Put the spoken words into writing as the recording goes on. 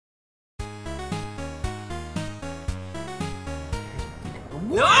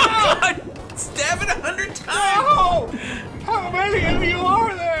Oh, God! Stab it 100 times! No! How many of you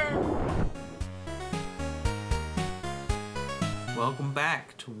are there? Welcome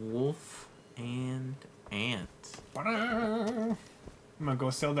back to Wolf and Ant. I'm gonna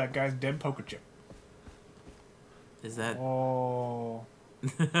go sell that guy's dead poker chip. Is that... Oh.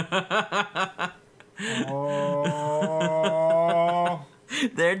 Oh.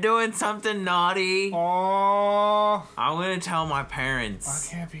 They're doing something naughty. Oh. I'm gonna tell my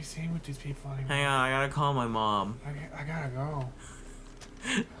parents. I can't be seen with these people anymore. Hang on, I gotta call my mom. I gotta go.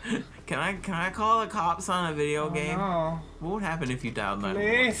 Can I call the cops on a video game? No. What would happen if you dialed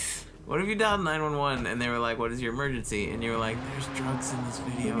 911? Please. What if you dialed 911 and they were like, "What is your emergency?" And you were like, "There's drugs in this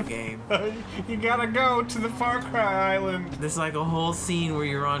video game." You gotta go to the Farcry island. There's like a whole scene where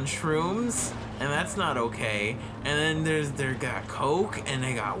you're on shrooms, and that's not okay. And then they got coke and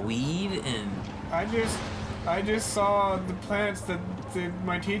they got weed and. I just saw the plants that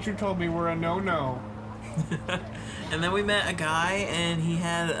my teacher told me were a no-no. And then we met a guy and he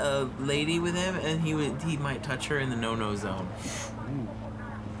had a lady with him and he might touch her in the no-no zone. Ooh.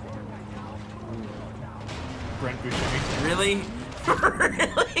 Brent Boucher. Really?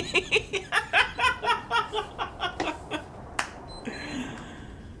 Really?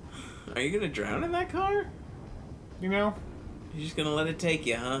 Are you gonna drown in that car? You know, You're just gonna let it take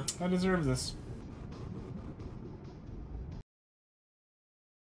you, huh? I deserve this.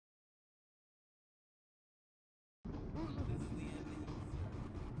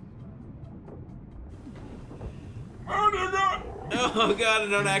 Oh dear God! Oh God, I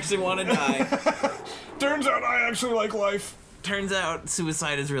don't actually want to die. Turns out I actually like life. Turns out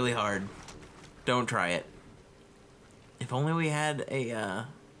suicide is really hard. Don't try it. If only we had a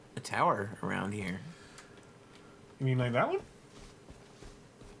tower around here. You mean like that one?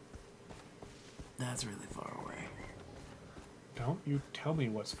 That's really far away. Don't you tell me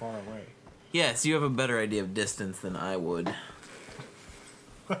what's far away. Yes, you have a better idea of distance than I would.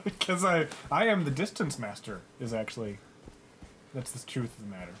 Because I am the distance master, is actually... That's the truth of the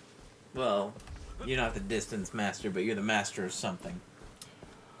matter. Well, you're not the distance master, but you're the master of something.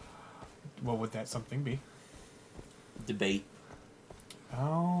 What would that something be? Debate.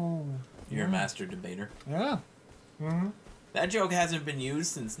 Oh. You're a master debater. Yeah. Mm-hmm. That joke hasn't been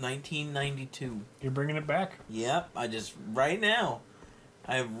used since 1992. You're bringing it back. Yep, right now,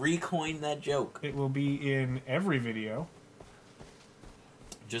 I have recoined that joke. It will be in every video.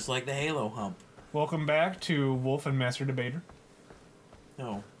 Just like the Halo hump. Welcome back to Wolf and Master Debater.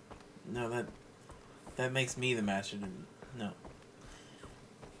 No, that makes me the master. No.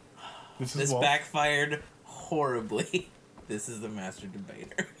 This Wolf. backfired horribly. This is the master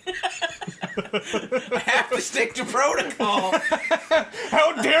debater. I have to stick to protocol.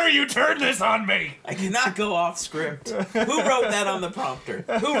 How dare you turn this on me? I cannot go off script. Who wrote that on the prompter?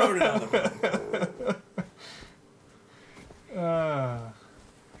 Who wrote it on the prompter?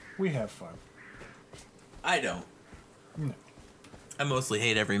 We have fun. I don't. No. I mostly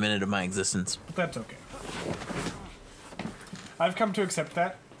hate every minute of my existence. But that's okay. I've come to accept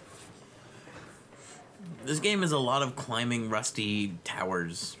that. This game is a lot of climbing rusty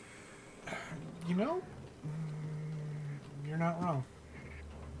towers. You know, you're not wrong.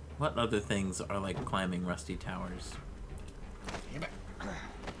 What other things are like climbing rusty towers?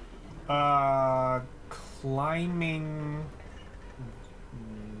 Climbing...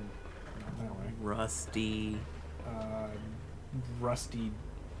 Not that way. Rusty... rusty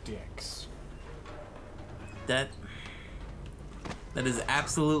dicks. That is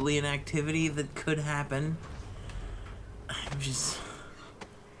absolutely an activity that could happen.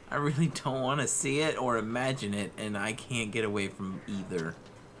 I really don't want to see it or imagine it, and I can't get away from either.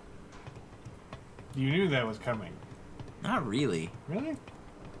 You knew that was coming. Not really. Really?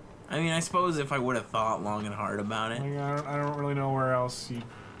 I mean, I suppose if I would have thought long and hard about it. Like, I don't really know where else we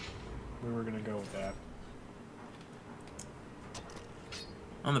were gonna go with that.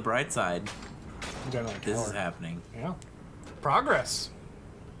 On the bright side, this is tower. happening. Yeah. Progress.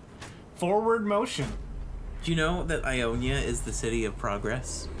 Forward motion. Do you know that Ionia is the city of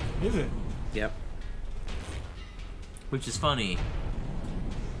progress? Is it? Yep. Which is funny,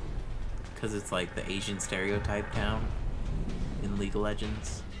 because it's like the Asian stereotype town in League of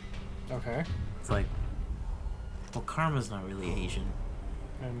Legends. Okay. It's like, well, Karma's not really Asian.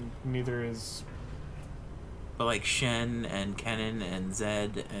 And neither is... But like Shen and Kennen and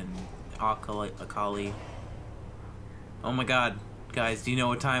Zed and Akali. Oh my god. Guys, do you know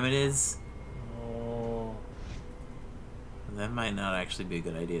what time it is? Oh. That might not actually be a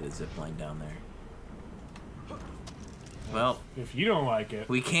good idea to zipline down there. Well, if you don't like it...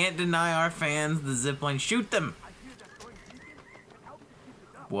 We can't deny our fans the zipline. Shoot them!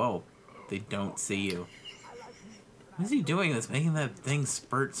 Whoa. They don't see you. What is he doing that's making that thing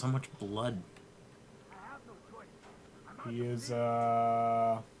spurt so much blood? He is,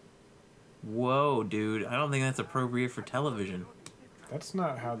 Whoa, dude. I don't think that's appropriate for television. That's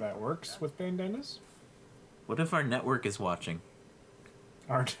not how that works with bandanas. What if our network is watching?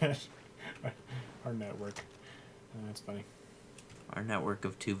 Our network. That's funny. Our network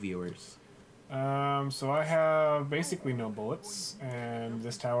of 2 viewers. So I have basically no bullets, and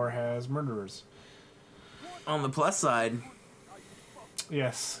this tower has murderers. On the plus side,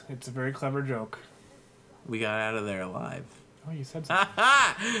 Yes, it's a very clever joke. we got out of there alive. Oh, you said something.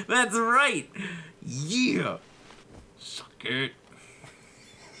 Ha! That's right! Yeah! Suck it.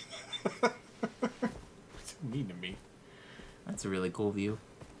 So mean to me. That's a really cool view.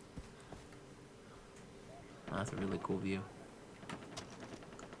 That's a really cool view.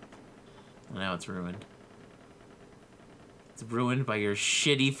 Now it's ruined. It's ruined by your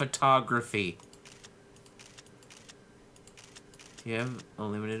shitty photography. Do you have a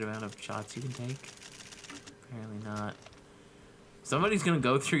limited amount of shots you can take? Apparently not. Somebody's gonna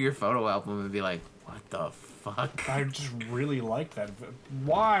go through your photo album and be like, what the fuck? I just really like that.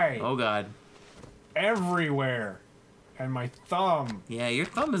 Why? Oh god. Everywhere. And my thumb. Yeah, your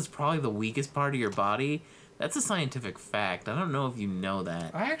thumb is probably the weakest part of your body. That's a scientific fact. I don't know if you know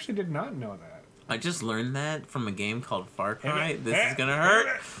that. I actually did not know that. I just learned that from a game called Farcry. This is gonna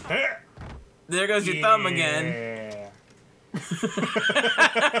hurt. There goes your thumb again.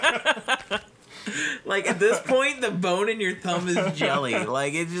 Like, at this point, the bone in your thumb is jelly.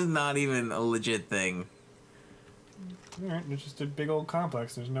 Like, it's just not even a legit thing. Alright, it's just a big old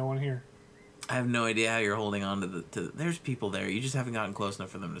complex. There's no one here. I have no idea how you're holding on to the... There's people there. You just haven't gotten close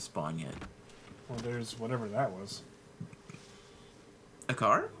enough for them to spawn yet. Well, there's whatever that was. A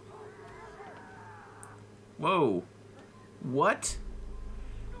car? Whoa. What?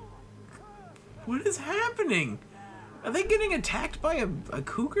 What is happening? Are they getting attacked by a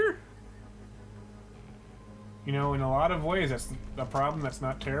cougar? You know, in a lot of ways, that's a problem that's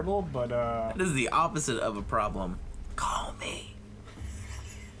not terrible, but, That is the opposite of a problem. Call me.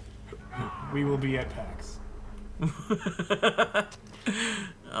 we will be at PAX.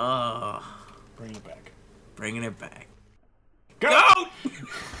 Oh. Bring it back. Bringing it back. Go! Goat!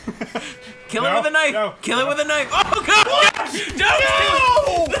 Kill it with a knife! No, Kill it with a knife! Oh, God! Don't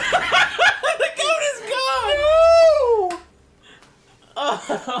No! The goat is gone! No!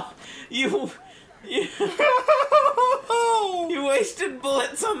 Oh, you wasted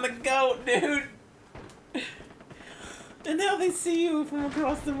bullets on the goat, dude. And now they see you from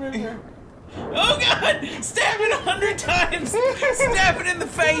across the river. Oh God! Stab it 100 times! Stab it in the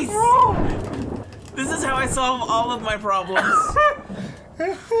face! This is how I solve all of my problems.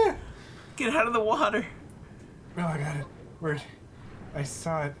 Get out of the water. Oh, I got it. Where'd... I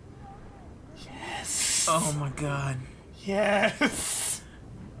saw it. Yes! Oh my God. Yes!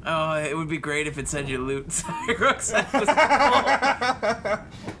 Oh, it would be great if it said your loot. Your rucksack was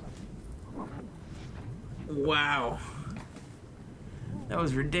full. Wow. That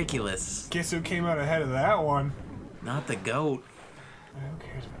was ridiculous. Guess who came out ahead of that one? Not the goat. Who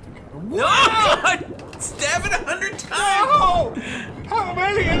cares about the goat? No! God! Stab it 100 times! No! How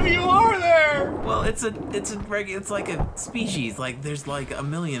many of you are there? Well, it's like a species. Like, there's like a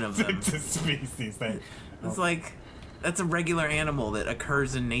million of them. It's a species thing. It's like, that's a regular animal that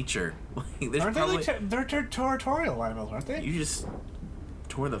occurs in nature. Like, there's Aren't probably... they like they're territorial animals, aren't they? You just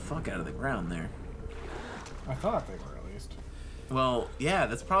tore the fuck out of the ground there. I thought they were, at least. Well, yeah,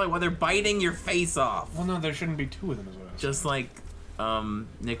 that's probably why they're biting your face off. Well, no, there shouldn't be two of them, is what I was Just like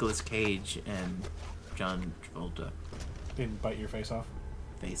Nicolas Cage and John Travolta. Didn't bite your face off?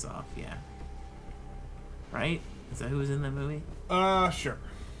 Face off, yeah. Right? Is that who was in that movie? Sure.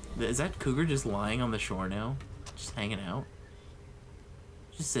 Is that cougar just lying on the shore now? Just hanging out?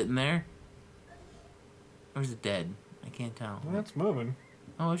 Just sitting there? Or is it dead? I can't tell. Well, that's moving.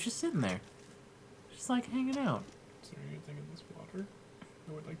 Oh, it's just sitting there. Just like hanging out. Is there anything in this water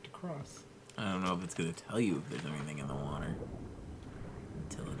I would like to cross? I don't know if it's gonna tell you if there's anything in the water.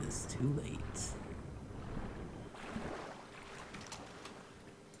 Until it is too late.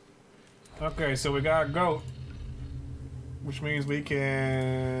 Okay, so we got a goat. Which means we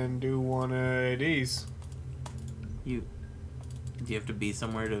can do one of these. Do you have to be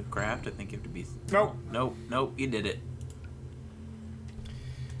somewhere to craft? I think you have to be... Nope. Nope, you did it.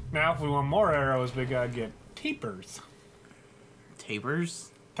 Now, if we want more arrows, we gotta get tapers.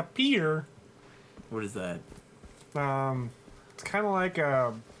 Tapers? Tapir. What is that? It's kind of like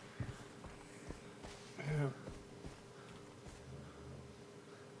a...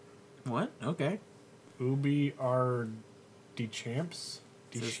 What? Okay. Ubi are the champs.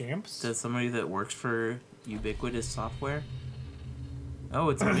 Deschamps? Does somebody that works for Ubiquitous Software? Oh,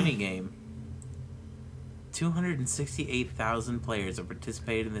 it's a minigame. 268,000 players have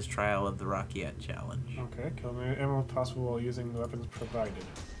participated in this trial of the Rockette Challenge. Okay, kill the emerald possible while using the weapons provided.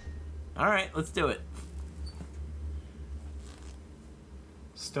 Alright, let's do it.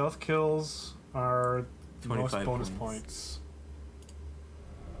 Stealth kills are the most 25 bonus points.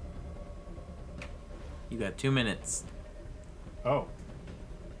 You got 2 minutes. Oh.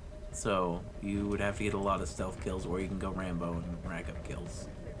 So, you would have to get a lot of stealth kills, or you can go Rambo and rack up kills.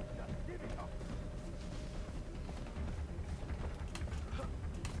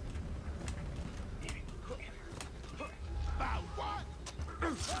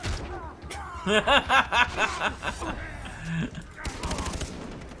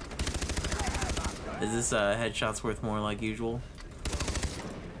 Is this headshots worth more like usual?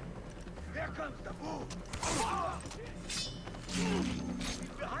 Here comes the move.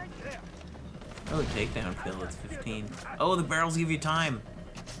 Oh, takedown kill, it's 15. Oh, the barrels give you time.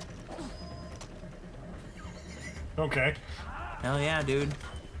 Okay. Hell yeah, dude.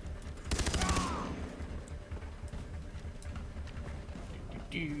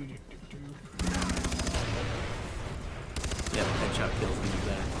 Yep, headshot kills gonna be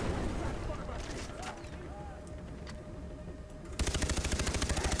better.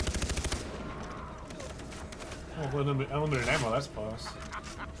 Oh, unlimited ammo, that's plus.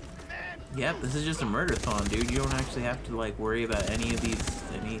 Yep, this is just a murder-thon, dude. You don't actually have to, like, worry about any of these...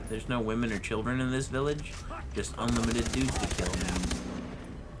 There's no women or children in this village. Just unlimited dudes to kill, man.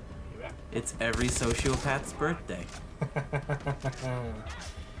 It's every sociopath's birthday. Yeah.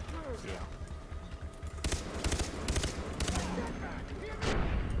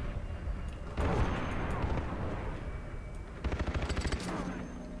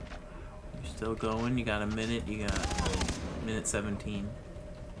 You're still going. You got a minute. You got minute 17.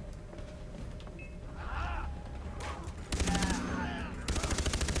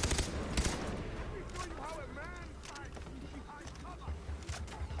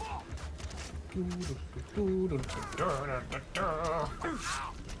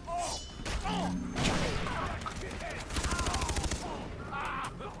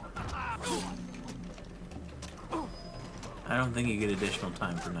 I don't think you get additional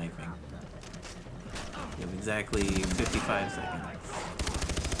time for knifing. You have exactly 55 seconds.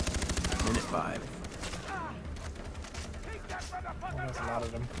 Minute 5. Oh, that's a lot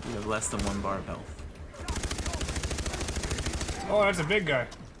of them. You have less than 1 bar of health. Oh, that's a big guy.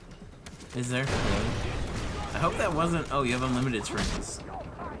 Is there? Really? I hope that wasn't... Oh, you have unlimited syringes.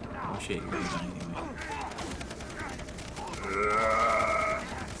 Oh shit, you're gonna die anyway.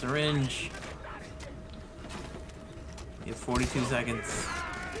 Syringe. You have 42 seconds.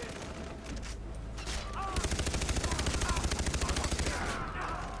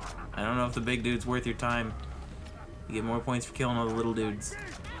 I don't know if the big dude's worth your time. You get more points for killing all the little dudes.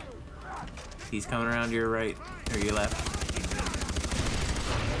 He's coming around to your right, or your left.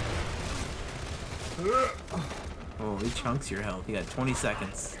 Oh, he chunks your health. You got 20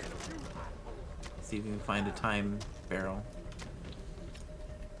 seconds. See if you can find a time barrel.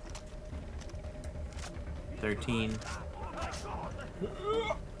 13.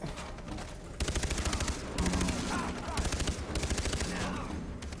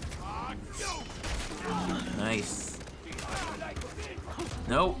 Nice.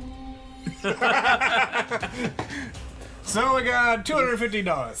 Nope. So we got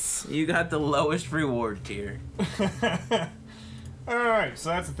 $250. You got the lowest reward tier. Alright, so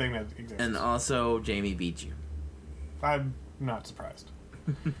that's the thing that exists. And also, Jamie beat you. I'm not surprised.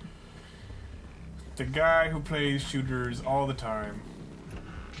 The guy who plays shooters all the time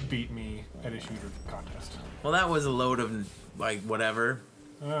beat me at a shooter contest. Well, that was a load of, like, whatever.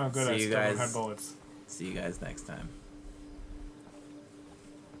 Oh, good. See I you still guys. had bullets. See you guys next time.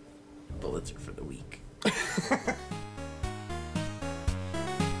 Bullets are for the weak.